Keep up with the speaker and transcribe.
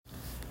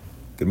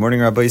Good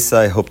morning, Rabbi Isa.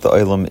 I hope the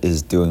Olam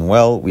is doing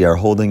well. We are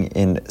holding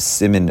in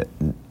Siman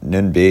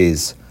Nun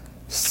Beis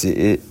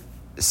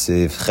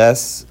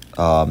Sivches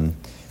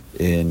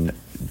in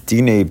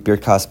Dinei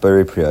Bircas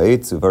Borei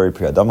Haaitz Borei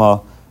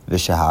Haadama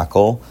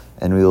Shehakol,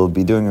 and we will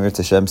be doing Rit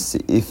Hashem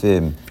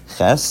Seifim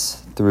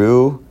Ches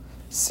through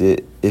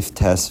Seif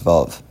Tes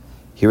Vav.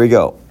 Here we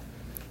go.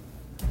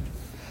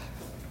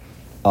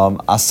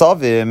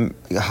 Asavim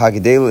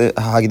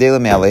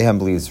Hagdele Me'alehem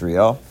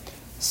Blizriya.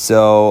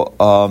 So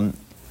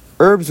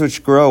herbs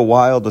which grow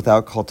wild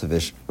without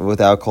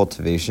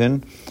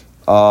cultivation,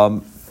 afal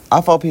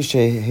pi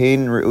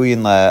shehein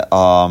ru'in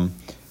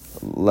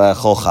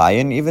lechol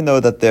chayin, even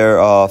though that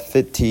they're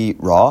fit to eat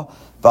raw.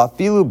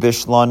 Va'afilu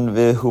bishlan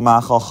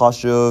v'humachal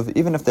chashuv,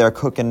 even if they are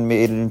cooked and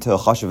made into a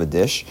chashuv, a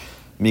dish.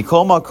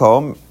 Mikol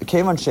makom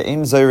kevan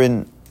she'ein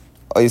zayrin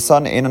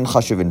oisan einan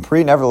chashuvin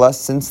pri. Nevertheless,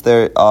 since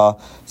they are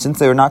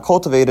not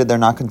cultivated, they're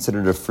not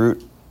considered a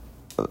fruit.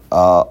 And you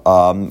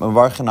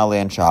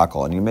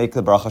make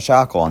the bracha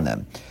Shehakol on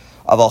them.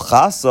 Aval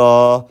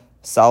chasa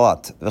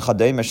salat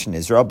v'chademesh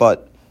nizra,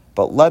 but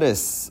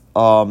lettuce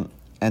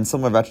and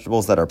similar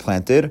vegetables that are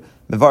planted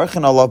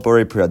mevarchin Allah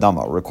Borei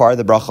Haadama require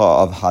the bracha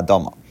of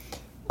Haadama.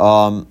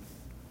 V'gam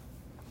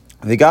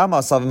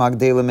asavim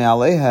hagdele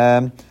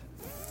me'aleihem.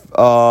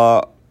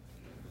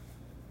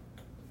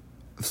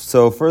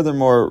 So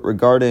furthermore,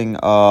 regarding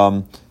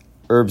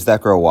herbs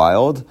that grow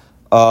wild.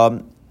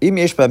 So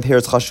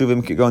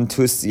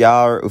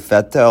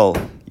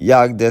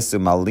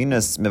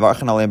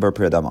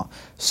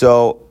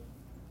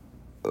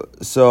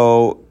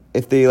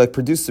if they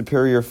produce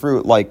superior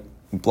fruit like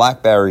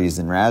blackberries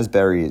and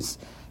raspberries,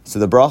 so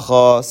the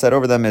bracha said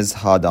over them is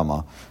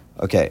Haadama.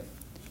 Okay.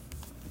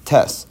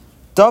 Tes.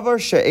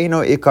 Davar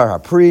she'eno ikar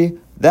hapri,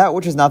 that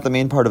which is not the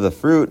main part of the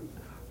fruit,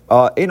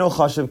 eno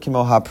chashuv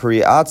kimo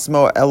hapri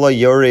atzmo ela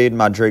yored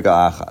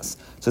madrega achas.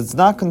 So it's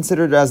not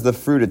considered as the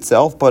fruit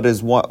itself, but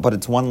it's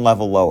one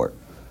level lower.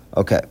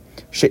 Okay.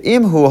 If it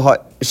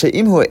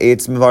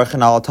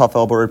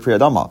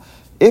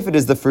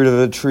is the fruit of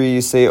the tree,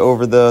 you say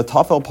over the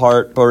tafel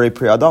part, Borei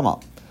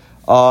Haadama.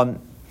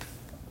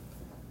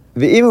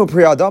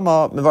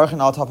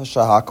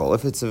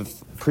 If it's a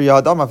pri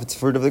Haadama, if it's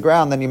fruit of the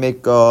ground, then you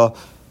make Shehakol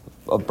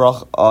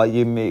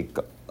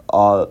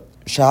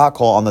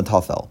on the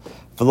tafel.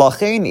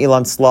 V'lachein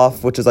ilan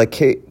slaf, which is like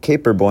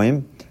caper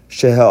boim.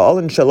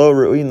 Sheha'alin shalo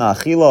ru'in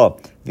la'achila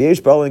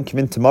v'yesh ba'alin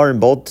kimin tamarin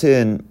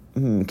boltin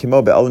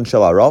kimo be'alin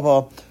shel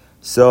arava.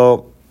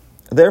 So,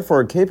 therefore,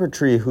 a caper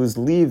tree whose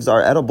leaves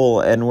are edible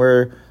and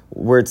where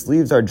its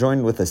leaves are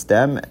joined with a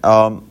stem,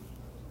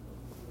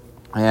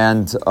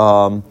 and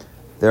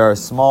there are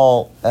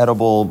small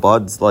edible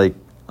buds like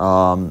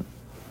the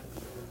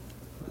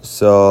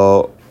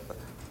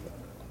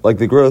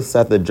growths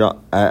at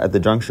the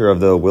juncture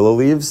of the willow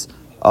leaves.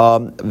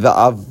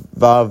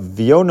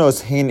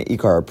 Vavionos hein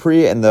ikar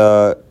pri, and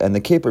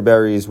the caper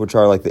berries, which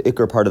are like the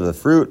ikar part of the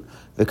fruit.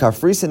 The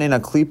kafrisin ena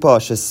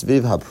klipa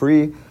shesviv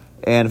hapri,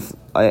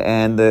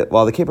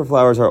 while the caper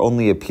flowers are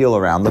only a peel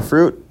around the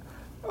fruit.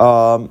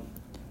 Kimo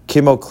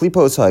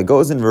klipos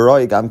haigozin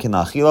v'roi gam ken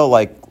achila,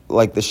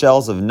 like the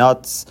shells of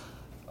nuts,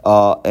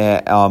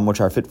 which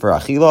are fit for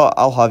achila.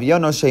 Al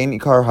havionos shein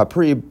ikar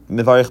hapri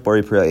mivarich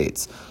Borei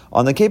Haaitz.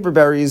 On the caper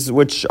berries,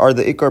 which are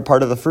the ikar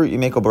part of the fruit, you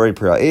make a Borei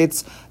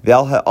Haaitz.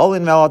 Ve'al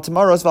ha'olin ve'al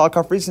tamaros ve'al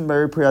kafrisin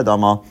Borei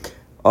Haadama.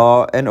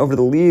 And over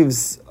the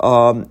leaves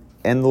and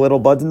the little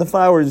buds and the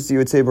flowers, you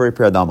would say Borei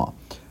Haadama.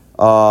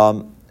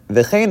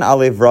 V'chein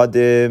alev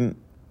radim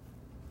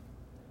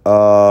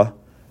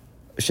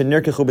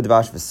shenirkechu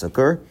b'dvash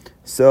v'sukkar.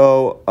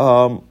 So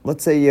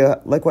let's say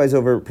likewise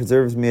over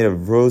preserves made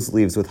of rose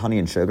leaves with honey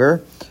and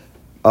sugar.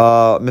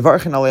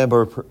 Mevarchin alei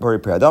Borei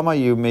Haadama,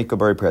 you make a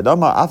Borei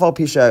Haadama. Afal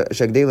pi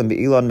shegdelim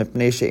be'ilan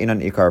mipnei she'inan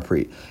ikar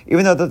pri.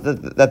 Even though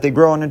that they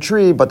grow on a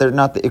tree, but they're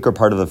not the ikar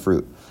part of the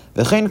fruit.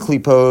 V'chein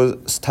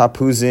klipos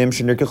tapuzim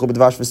shenirkechu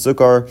b'dvash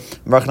v'sukkar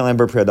mevarchin alei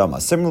Borei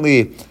Haadama.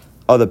 Similarly,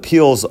 the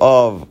peels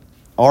of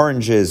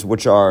oranges,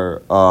 which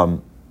are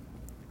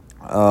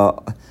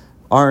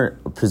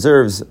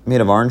preserves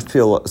made of orange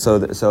peel, so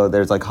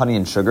there's like honey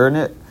and sugar in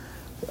it.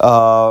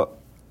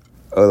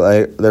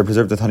 They're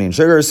preserved with honey and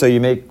sugar, so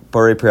you make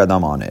Borei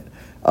Haadama on it.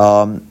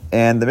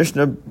 And the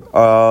Mishnah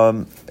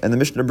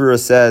Berurah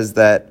says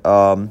that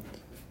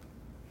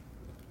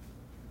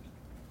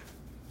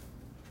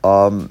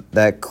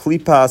that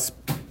klipas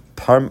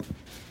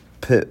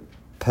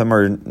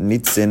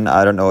pemernitzin,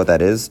 I don't know what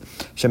that is.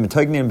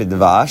 Shemitognin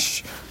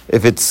b'dvash,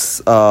 if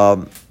it's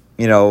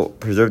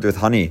preserved with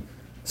honey,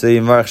 so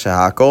you mark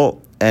Shehakol.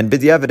 And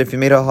b'diavad, if you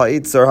made a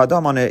Haaitz or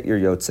Haadama on it, you're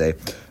yotzei.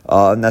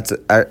 And that's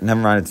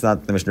never mind. It's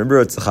not the Mishnah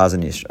Berurah; it's the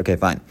Chazon Ish. Okay,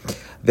 fine.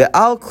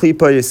 Ve'al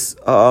klipos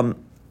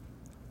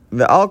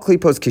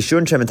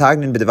kishun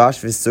shemitagnin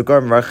b'devash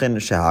v'sukkar marchin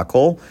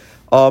Shehakol.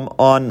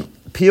 On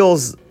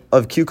peels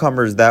of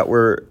cucumbers that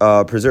were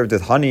preserved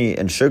with honey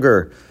and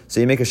sugar, so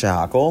you make a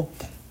Shehakol.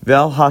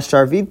 Ve'al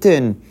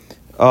hasharvitin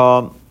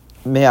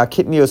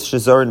me'akitnios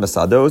shezorin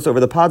masados, over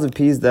the pods of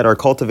peas that are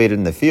cultivated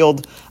in the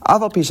field.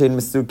 Aval pishein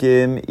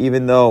mesukim,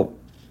 even though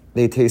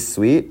they taste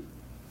sweet.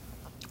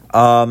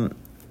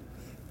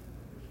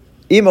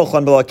 If you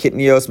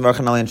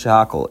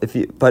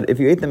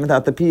ate them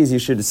without the peas, you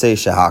should say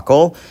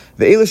Shehakol.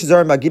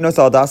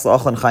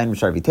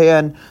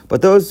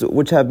 But those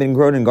which have been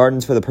grown in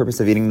gardens for the purpose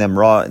of eating them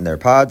raw in their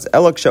pods,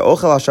 even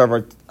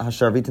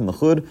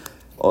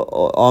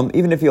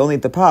if you only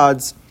eat the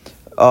pods,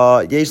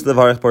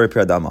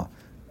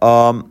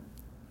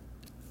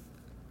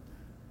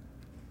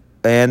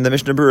 and the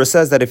Mishnah Berurah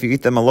says that if you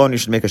eat them alone, you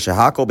should make a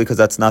Shehakol because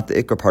that's not the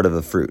ikar part of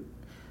the fruit.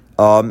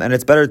 And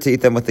it's better to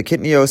eat them with the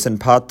kitnios and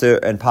pater,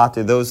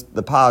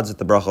 the pods with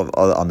the bracha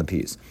on the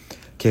peas.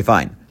 Okay,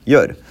 fine.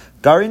 Yud.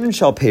 Garin and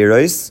shal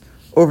peiros,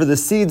 over the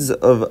seeds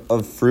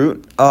of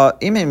fruit,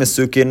 ime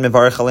mesukin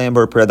mevarech aleim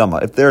borei pri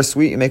Haadama. If they're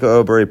sweet, you make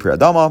a borei pri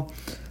Haadama.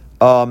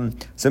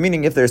 So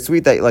meaning if they're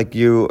sweet, that like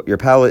your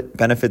palate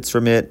benefits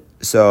from it,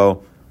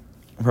 so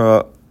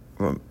a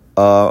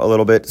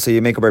little bit, so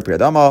you make a borei pri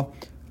Haadama.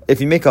 If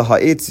you make a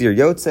Haaitz or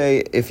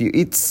yotze, if you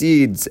eat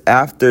seeds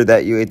after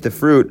that you ate the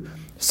fruit,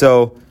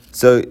 so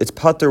it's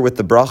pater with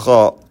the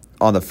bracha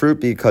on the fruit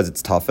because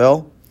it's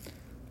tafel.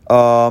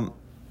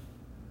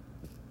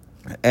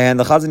 And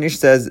the Chazon Ish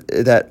says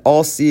that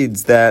all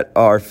seeds that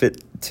are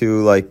fit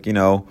to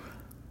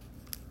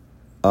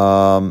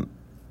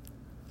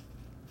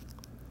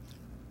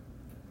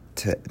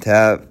to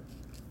have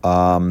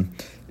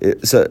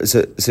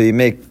so you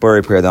make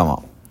borei pri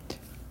Haadama.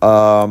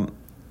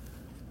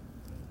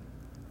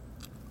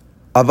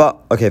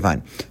 Okay,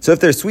 fine. So if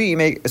they're sweet, you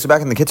make. So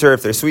back in the Kitzur,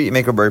 if they're sweet, you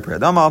make a borei pri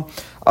Haadama.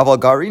 Aval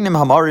garinim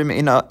hamarim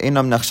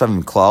inam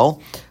nechshavim klal.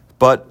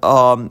 But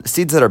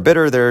seeds that are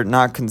bitter, they're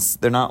not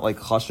like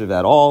chashuv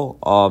at all.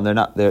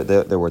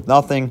 They're worth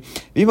nothing.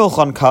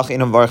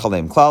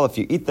 If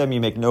you eat them,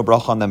 you make no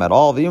bracha on them at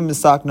all. But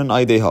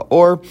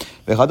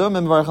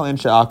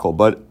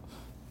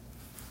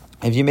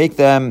if you make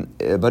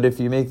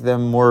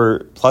them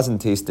more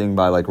pleasant tasting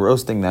by like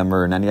roasting them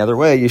or in any other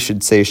way, you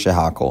should say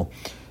Shehakol.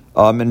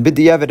 And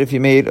b'diavad, if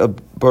you made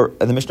and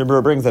the Mishnah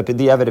Berurah brings that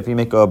b'diavad, if you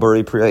make a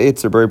borei pri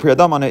Haaitz or borei pri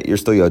Haadama on it, you're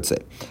still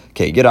yotze.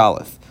 Okay, get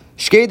aleph.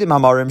 Shkedim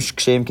hamarim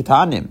shkshem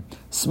ketanim.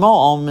 Small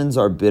almonds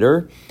are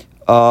bitter,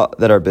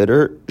 that are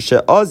bitter.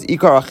 She'az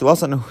ikar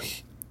achilasan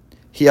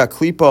hiya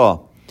klipa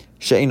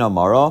she'ina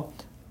mara.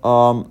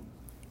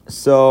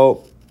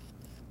 So,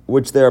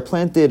 which they are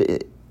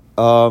planted,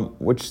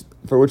 which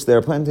they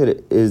are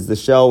planted is the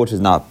shell which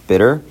is not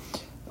bitter.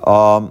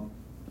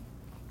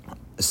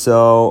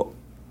 So.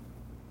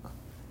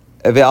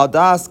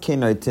 Ve'aldas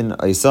kenaitin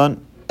aisan,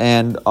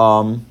 and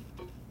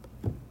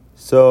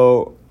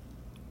so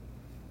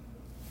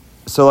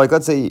like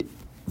let's say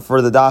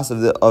for the das of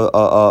the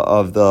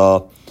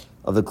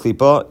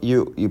klipa,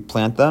 you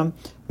plant them.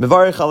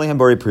 Mevarich alehem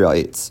borei pri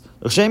Haaitz.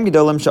 L'shem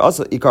gedolim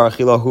she'asa ikar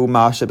achila hu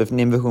ma'ashe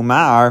b'fnim v'hu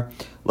ma'ar.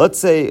 Let's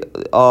say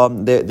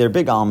they're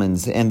big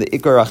almonds, and the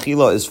ikar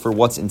achila is for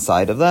what's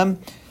inside of them.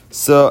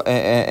 So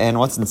and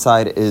what's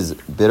inside is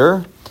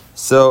bitter.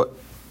 So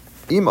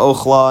im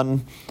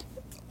ochlan.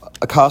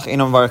 But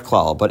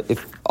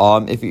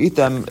if you eat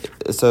them,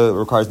 so it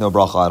requires no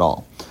bracha at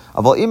all.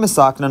 But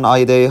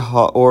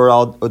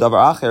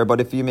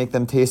if you make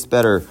them taste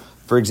better,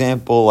 for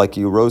example, like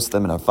you roast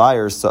them in a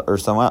fire or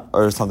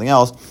something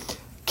else,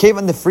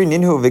 since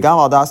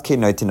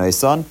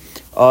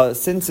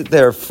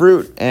they're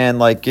fruit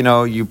and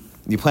you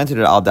planted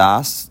it al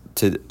das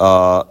to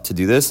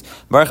do this,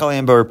 so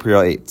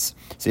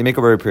you make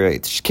a borei pri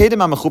Haaitz.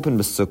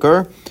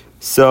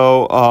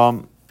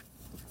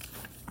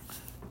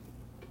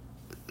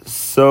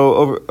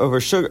 So over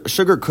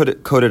sugar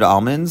coated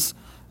almonds,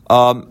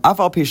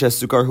 afal pisha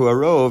sukar hu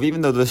arov,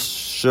 even though the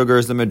sugar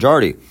is the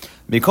majority.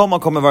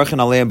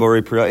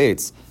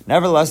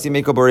 Nevertheless, you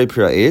make a borei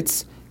pri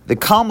Haaitz. The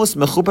kalmus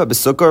mechupa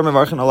besukar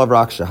mevarchen alav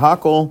rak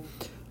Shehakol.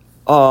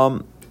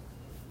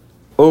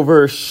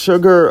 Over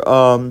sugar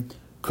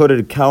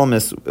coated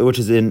calamus, which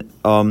is in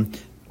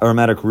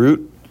aromatic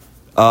root,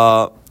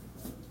 you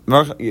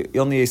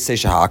only say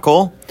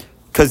Shehakol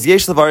because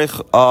yesh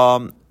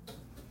levarich.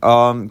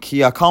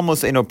 Ki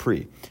kalmus eno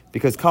pri,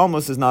 because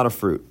kalmus is not a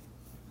fruit.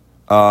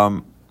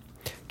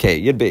 Okay,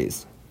 yud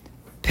beis.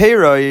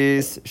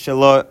 Peiros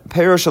shelo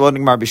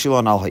nigmar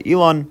b'shilon al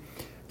ha'ilon.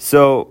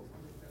 So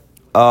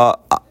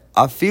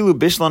afilu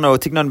bishlan o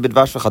tignan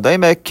b'dvash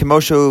v'chadayme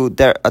kimoshu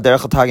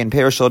aderech hatagin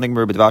peiros shelo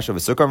nigmar b'dvash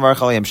v'sukar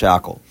v'archalayim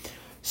Shehakol.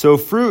 So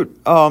fruit,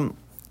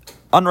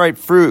 unripe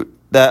fruit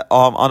that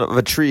of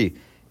a tree,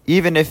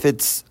 even if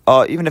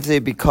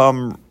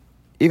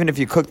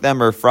you cook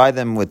them or fry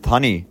them with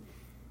honey.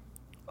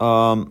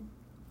 And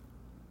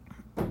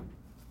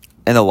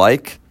the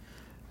like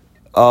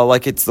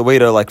it's the way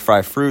to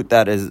fry fruit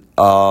that is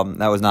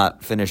that was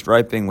not finished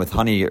ripening with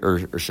honey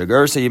or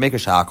sugar. So you make a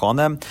Shehakol on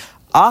them.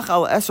 Ach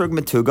al esrog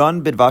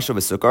metugan bidvasha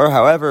v'sukar.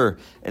 However,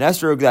 an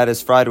esrog that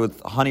is fried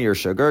with honey or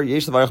sugar,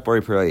 yesh levarich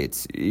borei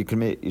priyayitz. You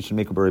should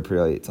make a borei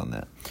priyayitz on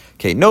that.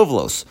 Okay,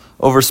 novlos,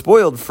 over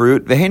spoiled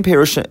fruit, vehein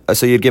perush.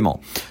 So yud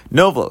gimel,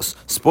 novlos,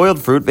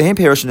 spoiled fruit, vehein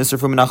perush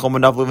nisrafu minachom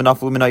v'navlu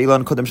v'naflu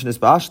mina'ilan kodem shenis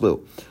ba'ashlu,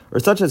 or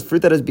such as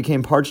fruit that has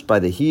become parched by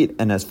the heat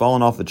and has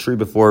fallen off the tree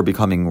before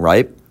becoming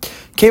ripe.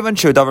 Kevan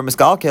shu davar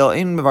miskalkel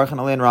in mevarchan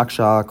alein rak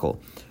shehakol.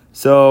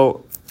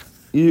 So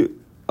you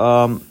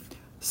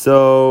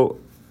So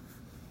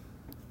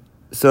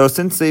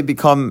since they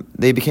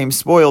became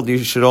spoiled, you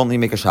should only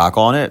make a shehakol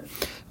on it.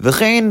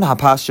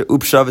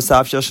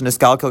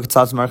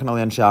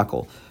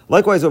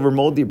 Likewise, over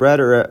moldy bread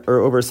or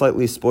over a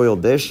slightly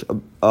spoiled dish,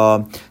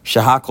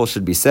 shehakol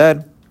should be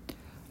said.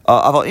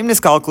 But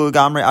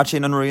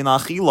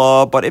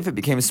if it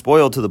became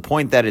spoiled to the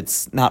point that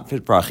it's not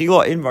fit for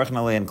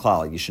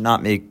achila, you should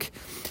not make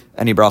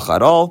any bracha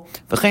at all.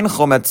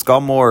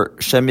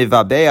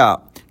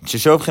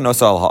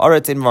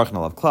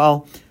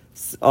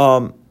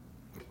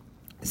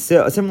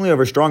 Similarly,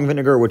 over strong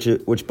vinegar,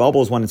 which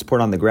bubbles when it's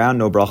poured on the ground,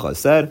 no bracha is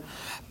said.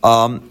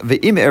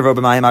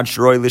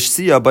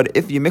 But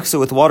if you mix it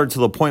with water to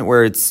the point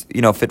where it's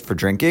fit for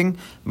drinking,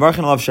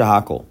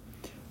 shehakol.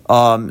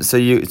 So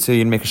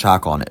you make a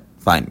shehakol on it.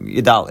 Fine,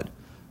 yedalid.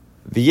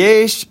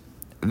 V'yesh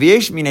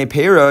minei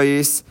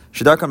peiros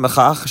shedarkan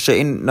b'chach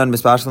she'in non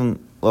mispashlim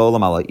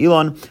lo'olam ala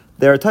ilon.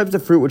 There are types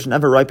of fruit which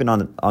never ripen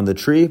on the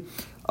tree.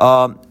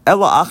 Ella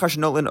achar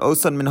shenotlin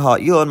osan min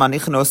ha'ilon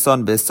manichin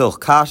osan b'silch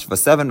kash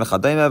v'seven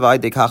v'chadema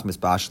v'aydekach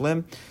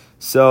mispashlim.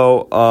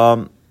 So,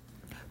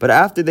 but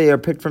after they are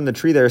picked from the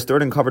tree, they are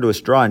stored and covered with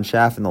straw and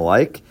chaff and the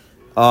like.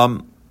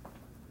 And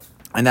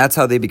that's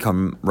how they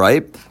become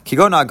ripe.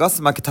 Kigona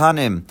agasim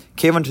akatanim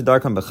kevan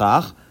shedarkan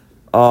b'chach.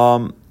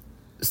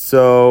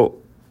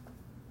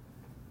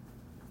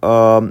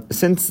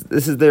 Since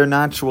this is their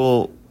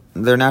natural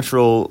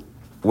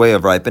way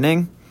of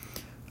ripening,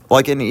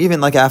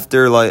 even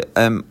after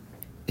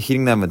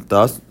heating them with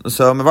dust.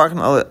 So mevarchin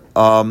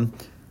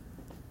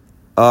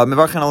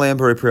aleim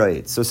borei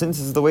priyayitz. So since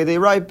this is the way they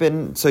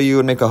ripen, so you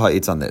would make a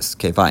ha'itz on this.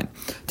 Okay, fine.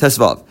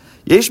 Tesvav.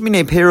 Yesh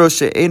minei peiros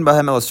she'ein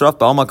bahem el asraf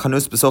ba'alma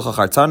kanus b'soch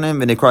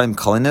ha'chartanim v'nekraim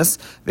kalinis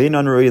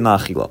ve'inan ru'in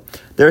la'achila.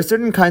 There are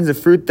certain kinds of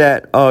fruit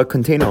that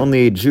contain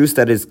only juice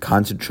that is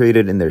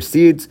concentrated in their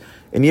seeds.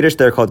 In Yiddish,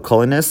 they're called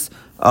kalinis,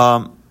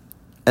 and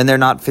they're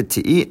not fit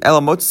to eat.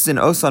 Elamotzin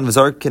osan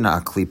v'zarkin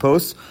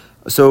ha'klipos.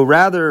 So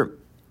rather,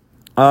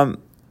 and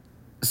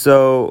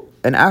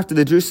after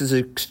the juice is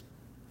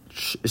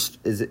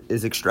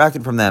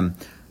extracted from them,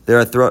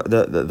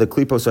 the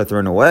klipos are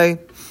thrown away.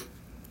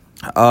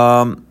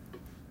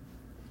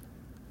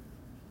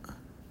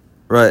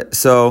 Right.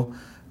 So,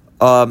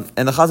 and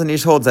the Chazon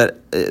Ish holds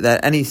that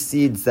any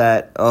seeds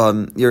that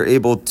you're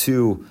able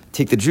to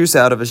take the juice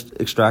out of,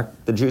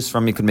 extract the juice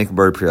from, you could make a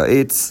borei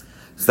priyayitz.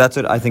 So that's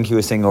what I think he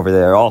was saying over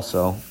there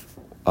also.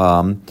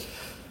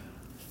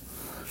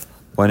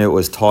 When it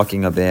was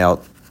talking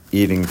about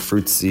eating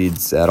fruit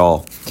seeds at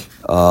all.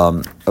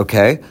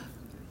 Okay.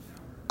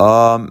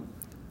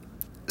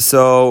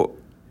 So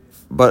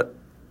back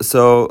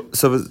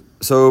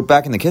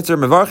in the Kitzur,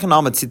 mevarchin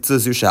al matzitza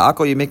zu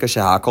shehakol, you make a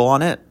shehakol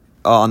on it,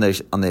 on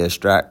the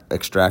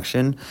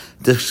extraction.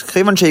 Since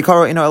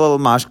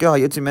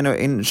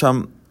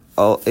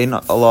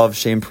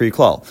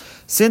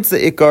the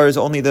ikar is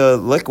only the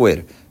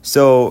liquid,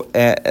 so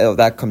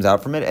that comes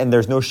out from it, and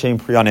there's no shame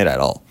pri on it at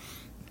all.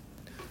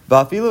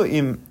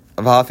 Even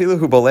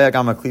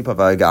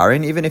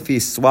if he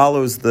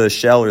swallows the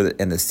shell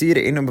and the seed,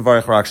 he only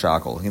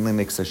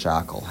makes a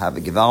shehakol. Have a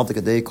givaldik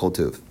a day kol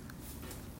tuv.